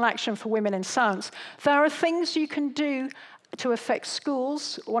just one action for women in science. There are things you can do to affect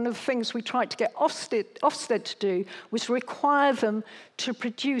schools. One of the things we tried to get Ofsted to do was require them to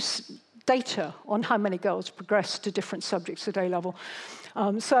produce data on how many girls progress to different subjects at A-level.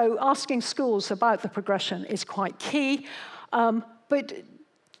 So asking schools about the progression is quite key, but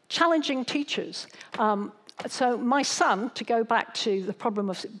challenging teachers. So my son, to go back to the problem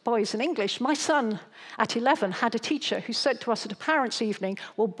of boys and English, my son at 11 had a teacher who said to us at a parents' evening,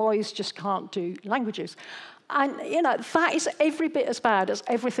 well, boys just can't do languages. And, you know, that is every bit as bad as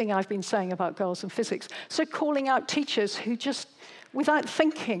everything I've been saying about girls and physics. So calling out teachers who just, without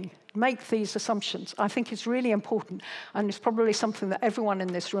thinking, make these assumptions, I think is really important, and it's probably something that everyone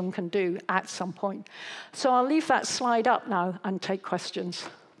in this room can do at some point. So I'll leave that slide up now and take questions.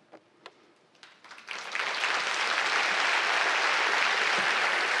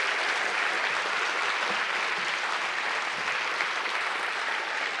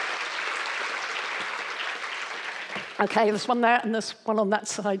 Okay, there's one there, and there's one on that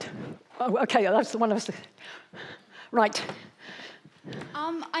side. Oh, okay, that's the one I was... Right.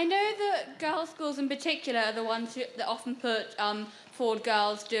 I know that girls' schools in particular are the ones that often put forward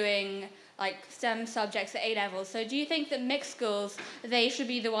girls doing like STEM subjects at A-levels. So do you think that mixed schools, they should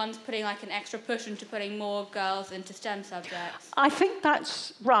be the ones putting like an extra push into putting more girls into STEM subjects? I think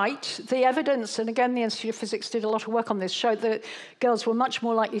that's right. The evidence, and again, the Institute of Physics did a lot of work on this, showed that girls were much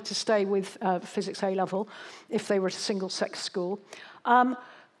more likely to stay with physics A-level if they were at a single-sex school.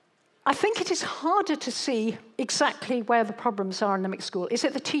 I think it is harder to see exactly where the problems are in the mixed school. Is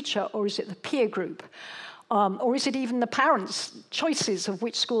it the teacher, or is it the peer group? Or is it even the parents' choices of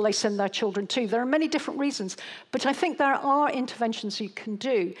which school they send their children to? There are many different reasons, but I think there are interventions you can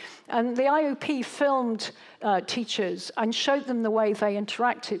do. And the IOP filmed teachers and showed them the way they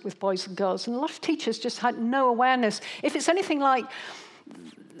interacted with boys and girls, and a lot of teachers just had no awareness. If it's anything like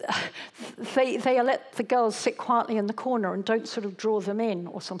they let the girls sit quietly in the corner and don't sort of draw them in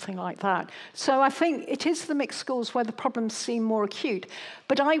or something like that. So I think it is the mixed schools where the problems seem more acute.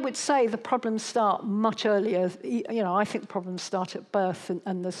 But I would say the problems start much earlier. You know, I think the problems start at birth,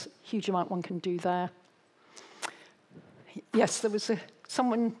 and there's a huge amount one can do there. Yes, there was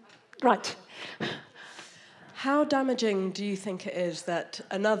someone... Right. How damaging do you think it is that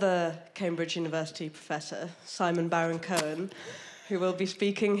another Cambridge University professor, Simon Baron-Cohen, who will be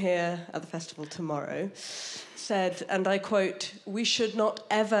speaking here at the festival tomorrow, said, and I quote, "We should not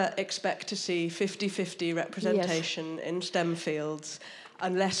ever expect to see 50-50 representation in STEM fields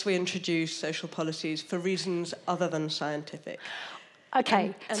unless we introduce social policies for reasons other than scientific."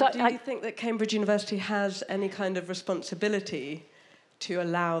 Okay. And so do you think that Cambridge University has any kind of responsibility to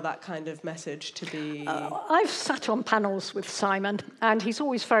allow that kind of message to be... I've sat on panels with Simon, and he's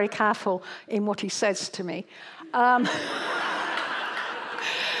always very careful in what he says to me.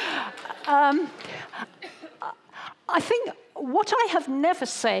 I think what I have never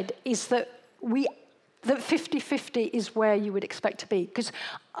said is that 50-50 is where you would expect to be, because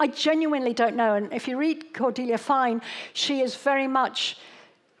I genuinely don't know. And if you read Cordelia Fine, she is very much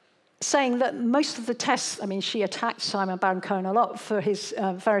saying that most of the tests, I mean, she attacked Simon Baron-Cohen a lot for his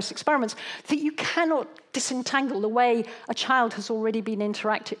various experiments, that you cannot disentangle the way a child has already been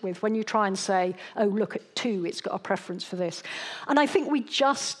interacted with when you try and say, oh, look at 2, it's got a preference for this. And I think we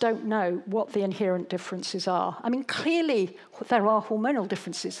just don't know what the inherent differences are. I mean, clearly there are hormonal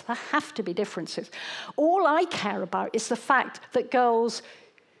differences. There have to be differences. All I care about is the fact that girls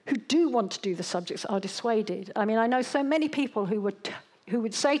who do want to do the subjects are dissuaded. I mean, I know so many people who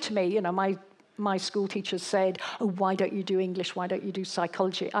would say to me, you know, my school teachers said, oh, why don't you do English? Why don't you do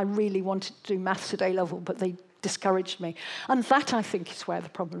psychology? I really wanted to do maths at A-level, but they discouraged me. And that, I think, is where the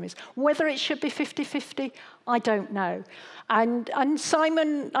problem is. Whether it should be 50-50, I don't know. And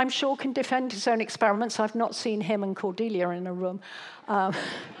Simon, I'm sure, can defend his own experiments. I've not seen him and Cordelia in a room.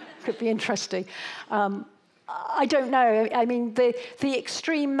 Could be interesting. I don't know. I mean, the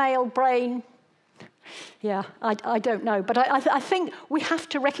extreme male brain, yeah, I don't know. But I think we have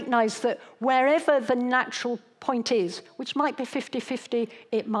to recognise that wherever the natural point is, which might be 50-50,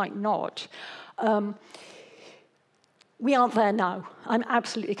 it might not, we aren't there now. I'm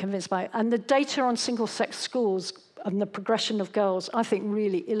absolutely convinced by it. And the data on single-sex schools and the progression of girls, I think,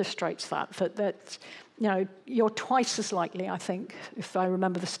 really illustrates that you know, you're twice as likely, I think, if I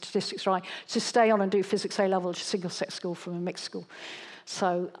remember the statistics right, to stay on and do physics A-level at a single-sex school from a mixed school.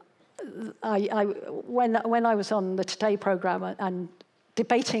 So when I was on the Today programme and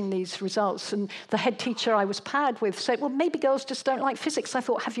debating these results, and the head teacher I was paired with said, well, maybe girls just don't like physics. I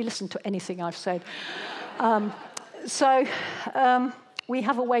thought, have you listened to anything I've said? We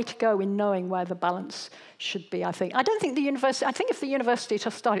have a way to go in knowing where the balance should be, I think. I don't think the university, I think if the university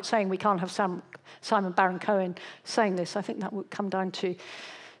just started saying we can't have Simon Baron-Cohen saying this, I think that would come down to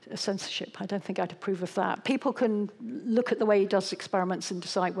censorship. I don't think I'd approve of that. People can look at the way he does experiments and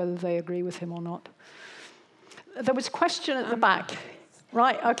decide whether they agree with him or not. There was a question at the back.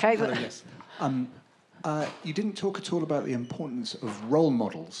 Right, okay. Hello, yes. You didn't talk at all about the importance of role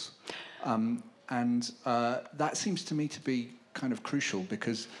models. And that seems to me to be kind of crucial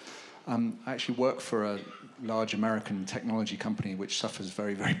because I actually work for a large American technology company which suffers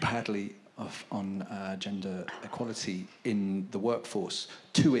very, very badly on gender equality in the workforce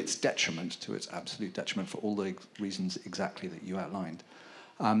to its detriment, to its absolute detriment for all the reasons exactly that you outlined.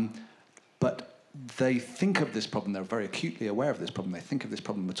 But they think of this problem, they're very acutely aware of this problem, they think of this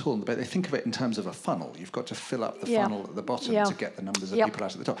problem at all, but they think of it in terms of a funnel. You've got to fill up the funnel at the bottom to get the numbers of people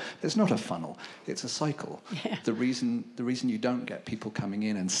out at the top. It's not a funnel, it's a cycle. Yeah. The reason you don't get people coming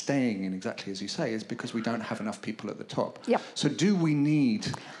in and staying in exactly as you say is because we don't have enough people at the top. Yep. So do we need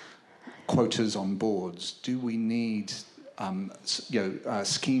quotas on boards? Do we need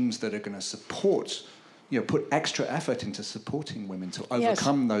schemes that are going to support, put extra effort into supporting women to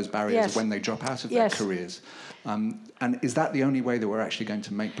overcome those barriers when they drop out of their careers? And is that the only way that we're actually going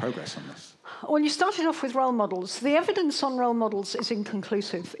to make progress on this? Well, you started off with role models. The evidence on role models is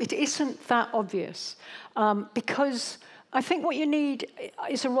inconclusive. It isn't that obvious because I think what you need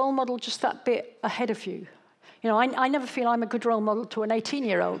is a role model just that bit ahead of you. I never feel I'm a good role model to an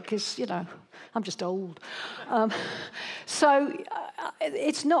 18-year-old because, I'm just old. So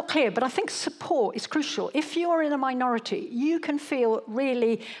it's not clear, but I think support is crucial. If you're in a minority, you can feel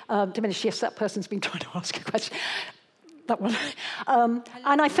really diminished. Yes, that person's been trying to ask a question. That one.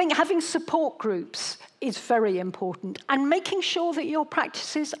 And I think having support groups is very important, and making sure that your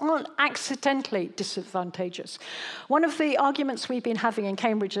practices aren't accidentally disadvantageous. One of the arguments we've been having in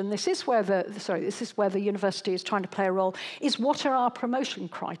Cambridge, and this is where the university is trying to play a role, is what are our promotion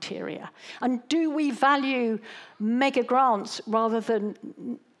criteria? And do we value mega grants rather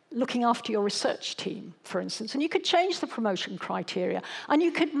than looking after your research team, for instance? And you could change the promotion criteria, and you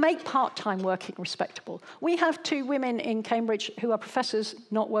could make part-time working respectable. We have 2 women in Cambridge who are professors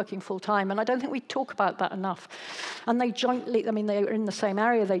not working full-time, and I don't think we talk about that enough. And they jointly, they're in the same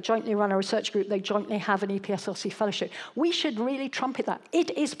area, they jointly run a research group, they jointly have an EPSLC fellowship. We should really trumpet that.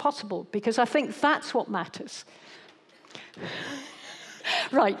 It is possible, because I think that's what matters.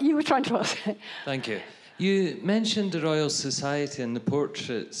 Right, you were trying to ask. Thank you. You mentioned the Royal Society and the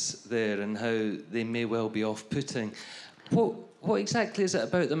portraits there and how they may well be off-putting. What exactly is it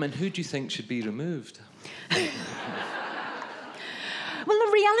about them, and who do you think should be removed? Well,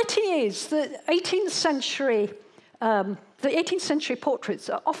 the reality is that 18th century portraits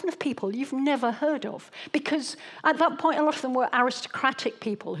are often of people you've never heard of, because at that point a lot of them were aristocratic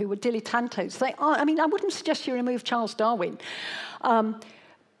people who were dilettantes. I wouldn't suggest you remove Charles Darwin.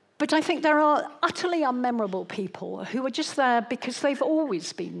 But I think there are utterly unmemorable people who are just there because they've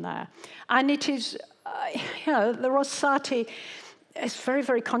always been there. And it is, the Royal Society is very,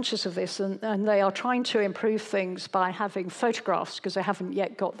 very conscious of this, and they are trying to improve things by having photographs, because they haven't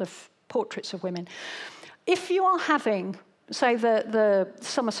yet got the portraits of women. If you are having, say, the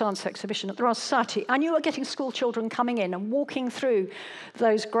Summer Science Exhibition at the Royal Society, and you are getting school children coming in and walking through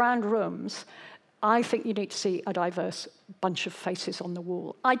those grand rooms, I think you need to see a diverse bunch of faces on the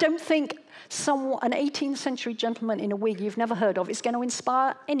wall. I don't think an 18th century gentleman in a wig you've never heard of is going to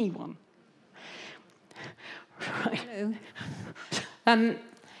inspire anyone. Right. Hello.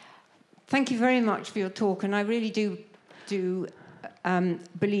 Thank you very much for your talk, and I really do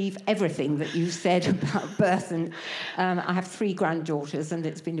believe everything that you said about birth. And I have 3 granddaughters, and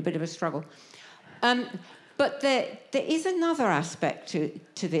it's been a bit of a struggle. But there is another aspect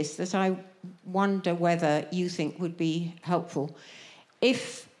to this that I wonder whether you think would be helpful.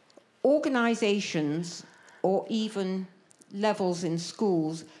 If organisations or even levels in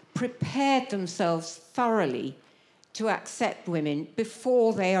schools prepared themselves thoroughly to accept women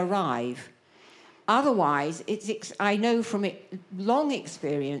before they arrive. Otherwise, I know from long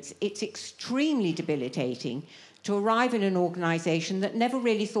experience, it's extremely debilitating to arrive in an organisation that never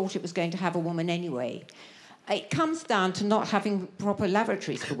really thought it was going to have a woman anyway. It comes down to not having proper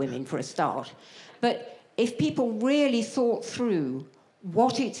lavatories for women, for a start. But if people really thought through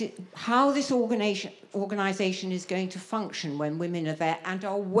how this organisation is going to function when women are there and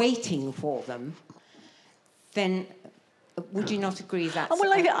are waiting for them, then would you not agree that's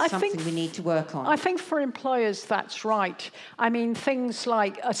something we need to work on? I think for employers that's right. I mean, things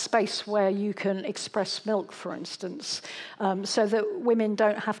like a space where you can express milk, for instance, so that women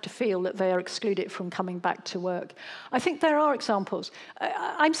don't have to feel that they are excluded from coming back to work. I think there are examples.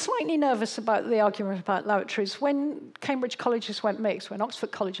 I'm slightly nervous about the argument about lavatories. When Cambridge colleges went mixed, when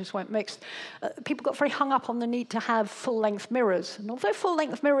Oxford colleges went mixed, people got very hung up on the need to have full-length mirrors. And although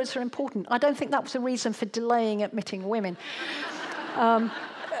full-length mirrors are important, I don't think that was a reason for delaying admitting women.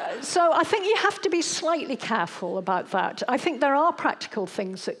 So I think you have to be slightly careful about that. I think there are practical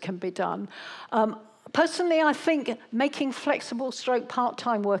things that can be done. Personally, I think making flexible stroke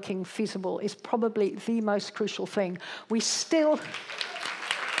part-time working feasible is probably the most crucial thing. We still...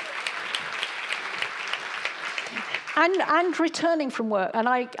 And returning from work. And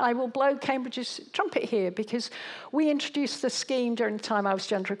I will blow Cambridge's trumpet here, because we introduced the scheme during the time I was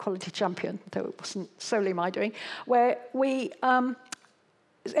gender equality champion, though it wasn't solely my doing, where we...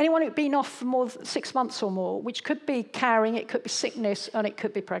 anyone who'd been off for more than 6 months or more, which could be carrying, it could be sickness, and it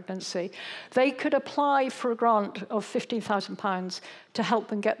could be pregnancy, they could apply for a grant of £15,000 to help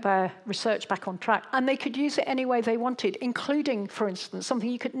them get their research back on track. And they could use it any way they wanted, including, for instance, something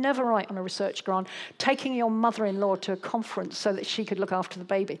you could never write on a research grant, taking your mother-in-law to a conference so that she could look after the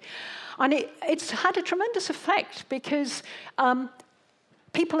baby. And it's had a tremendous effect, because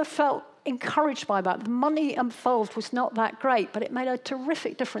people have felt encouraged by that. The money involved was not that great, but it made a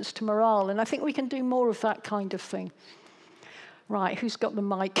terrific difference to morale, and I think we can do more of that kind of thing. Right, who's got the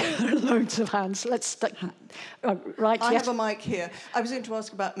mic? Loads of hands. Let's right. I yes. have a mic here. I was going to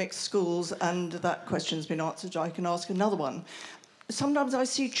ask about mixed schools, and that question's been answered. I can ask another one. Sometimes I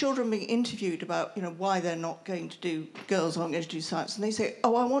see children being interviewed about, why they're not going to do, girls aren't going to do science, and they say, I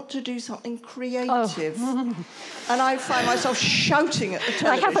want to do something creative. Oh. And I find myself shouting at the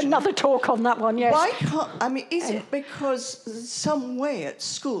television. I have another talk on that one, yes. Why can't, is it because some way at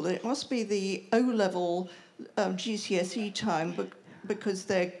school, it must be the O-level GCSE time, because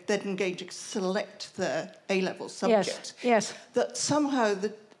they're then going to select their A-level subjects. Yes. That somehow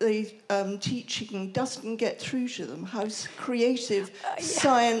the teaching doesn't get through to them. How creative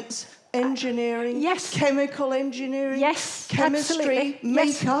science, engineering, chemical engineering, chemistry,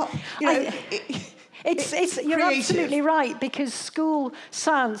 makeup. You're absolutely right, because school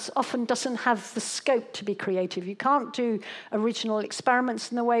science often doesn't have the scope to be creative. You can't do original experiments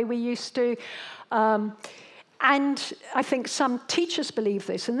in the way we used to. And I think some teachers believe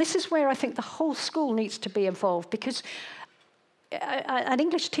this, and this is where I think the whole school needs to be involved, because an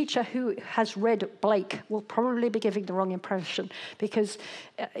English teacher who has read Blake will probably be giving the wrong impression, because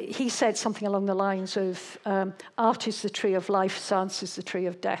he said something along the lines of art is the tree of life, science is the tree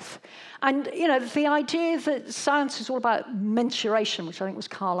of death. And, the idea that science is all about mensuration, which I think was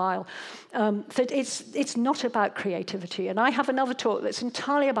Carlyle, that it's not about creativity. And I have another talk that's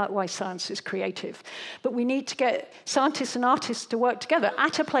entirely about why science is creative. But we need to get scientists and artists to work together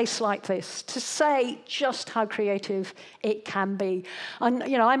at a place like this to say just how creative it can be. And,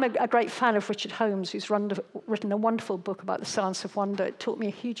 I'm a great fan of Richard Holmes, who's written a wonderful book about the science of wonder. It taught me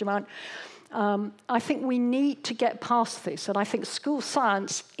a huge amount. I think we need to get past this, and I think school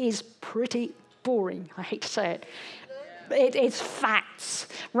science is pretty boring. I hate to say it. It's facts.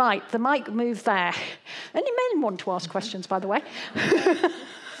 Right, the mic moved there. Any men want to ask questions, by the way?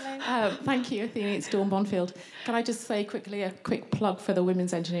 Thank you, Athene. It's Dawn Bonfield. Can I just say quickly a quick plug for the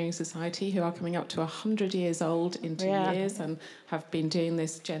Women's Engineering Society, who are coming up to 100 years old in 2 years and have been doing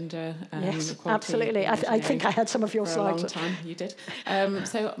this gender yes, equality. absolutely. I think I had some of your for slides. A long time, you did.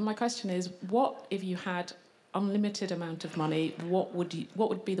 So my question is, what if you had unlimited amount of money, what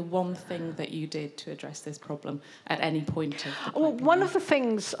would be the one thing that you did to address this problem at any point of the pipeline? Well, one of the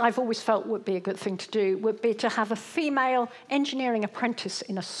things I've always felt would be a good thing to do would be to have a female engineering apprentice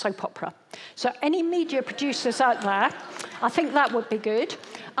in a soap opera. So any media producers out there, I think that would be good.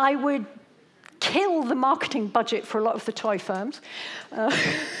 I would kill the marketing budget for a lot of the toy firms.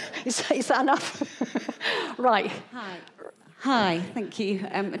 Is that enough? Right. Hi, thank you.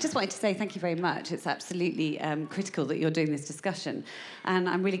 I just wanted to say thank you very much. It's absolutely critical that you're doing this discussion. And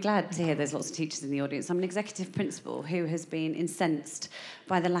I'm really glad to hear there's lots of teachers in the audience. I'm an executive principal who has been incensed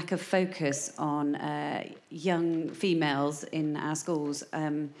by the lack of focus on young females in our schools.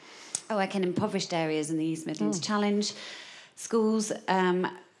 I work in impoverished areas in the East Midlands Challenge. Schools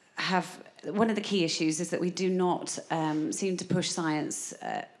have... One of the key issues is that we do not seem to push science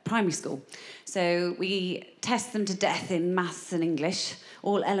primary school. So we test them to death in maths and English,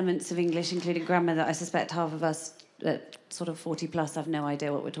 all elements of English, including grammar that I suspect half of us, sort of 40 plus, have no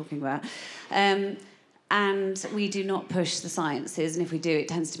idea what we're talking about. And we do not push the sciences, and if we do, it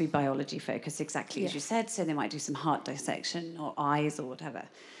tends to be biology focused, exactly as you said, so they might do some heart dissection or eyes or whatever.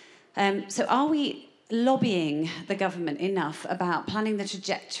 So are we lobbying the government enough about planning the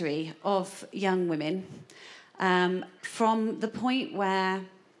trajectory of young women from the point where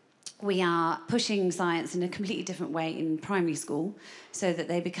we are pushing science in a completely different way in primary school so that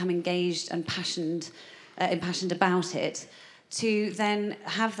they become engaged and impassioned about it, to then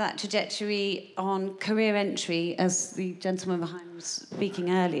have that trajectory on career entry, as the gentleman behind was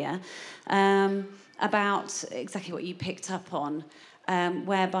speaking earlier, about exactly what you picked up on,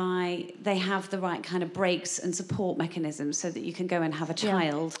 whereby they have the right kind of breaks and support mechanisms so that you can go and have a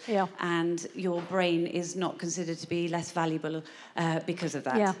child and your brain is not considered to be less valuable because of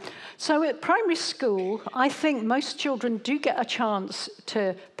that. Yeah. So at primary school, I think most children do get a chance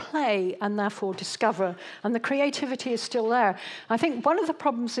to play and therefore discover, and the creativity is still there. I think one of the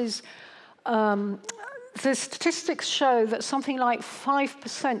problems is the statistics show that something like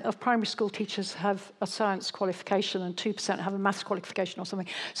 5% of primary school teachers have a science qualification and 2% have a maths qualification or something.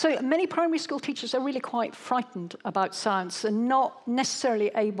 So many primary school teachers are really quite frightened about science and not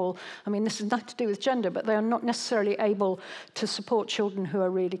necessarily able, I mean, this is nothing to do with gender, but they are not necessarily able to support children who are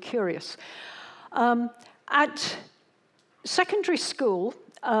really curious. At secondary school,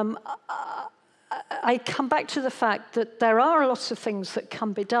 I come back to the fact that there are lots of things that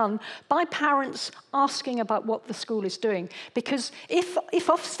can be done by parents asking about what the school is doing. Because if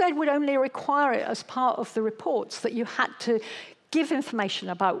Ofsted would only require it as part of the reports that you had to give information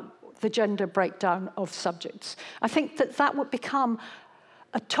about the gender breakdown of subjects, I think that would become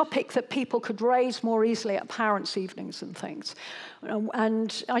a topic that people could raise more easily at parents' evenings and things.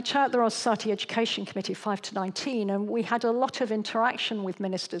 And I chaired the Royal Society Education Committee 5 to 19, and we had a lot of interaction with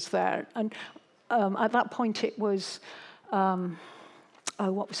ministers there. And at that point, it was,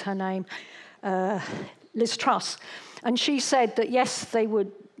 what was her name? Liz Truss. And she said that, yes, they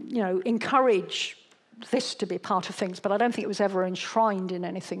would, encourage this to be part of things, but I don't think it was ever enshrined in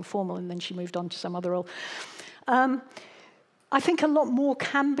anything formal, and then she moved on to some other role. I think a lot more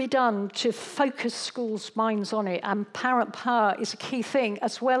can be done to focus schools' minds on it, and parent power is a key thing,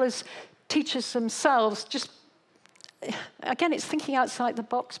 as well as teachers themselves just. Again, it's thinking outside the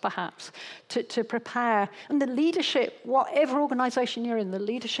box, perhaps, to prepare. And the leadership, whatever organisation you're in, the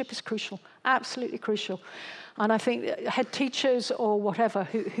leadership is crucial, absolutely crucial. And I think head teachers or whatever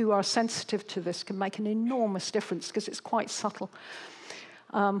who are sensitive to this can make an enormous difference because it's quite subtle.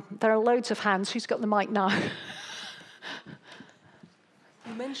 There are loads of hands. Who's got the mic now?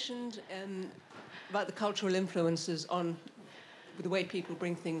 You mentioned about the cultural influences on the way people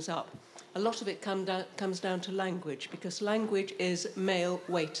bring things up. A lot of it comes down to language, because language is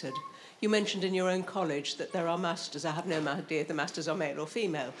male-weighted. You mentioned in your own college that there are masters. I have no idea if the masters are male or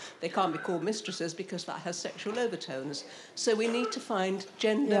female. They can't be called mistresses because that has sexual overtones. So we need to find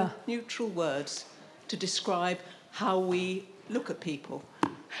gender-neutral words to describe how we look at people.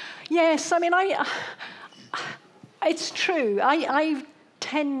 Yes, I mean, it's true. I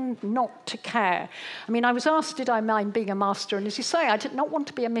tend not to care. I mean, I was asked, did I mind being a master? And as you say, I did not want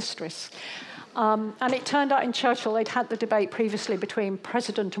to be a mistress. And it turned out in Churchill, they'd had the debate previously between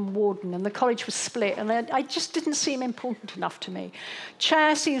president and warden, and the college was split, and I just didn't seem important enough to me.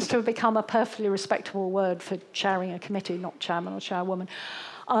 Chair seems to have become a perfectly respectable word for chairing a committee, not chairman or chairwoman.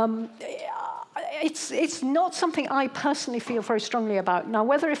 It's not something I personally feel very strongly about. Now,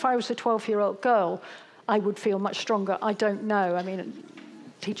 whether if I was a 12-year-old girl, I would feel much stronger, I don't know. I mean,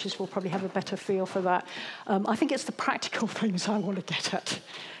 teachers will probably have a better feel for that. I think it's the practical things I want to get at.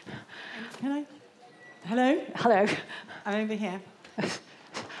 Hello? Hello? Hello. I'm over here.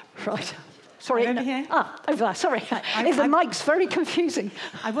 Right. Sorry. I'm over here. Over there, sorry. The mic's very confusing.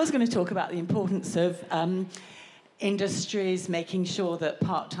 I was going to talk about the importance of industries making sure that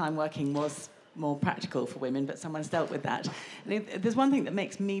part-time working was more practical for women, but someone's dealt with that. And there's one thing that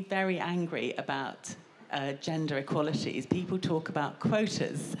makes me very angry about gender equality is people talk about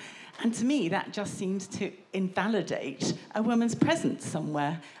quotas. And to me, that just seems to invalidate a woman's presence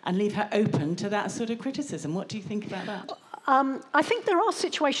somewhere and leave her open to that sort of criticism. What do you think about that? I think there are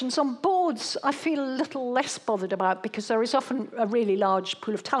situations on boards I feel a little less bothered about because there is often a really large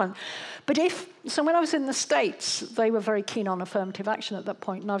pool of talent. But so when I was in the States, they were very keen on affirmative action at that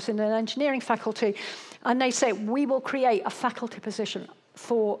point, and I was in an engineering faculty, and they say, we will create a faculty position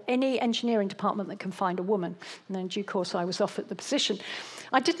for any engineering department that can find a woman. And then in due course, I was offered the position.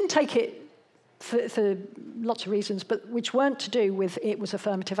 I didn't take it for lots of reasons, but which weren't to do with it was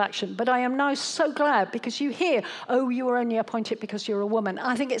affirmative action. But I am now so glad because you hear, oh, you were only appointed because you're a woman.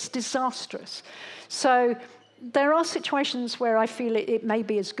 I think it's disastrous. So there are situations where I feel it may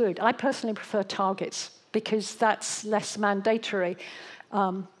be as good. I personally prefer targets because that's less mandatory,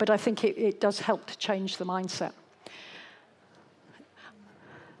 but I think it does help to change the mindset.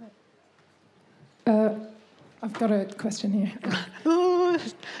 I've got a question here.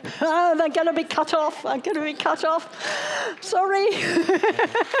 They're going to be cut off. I'm going to be cut off. Sorry.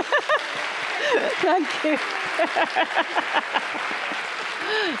 Thank you.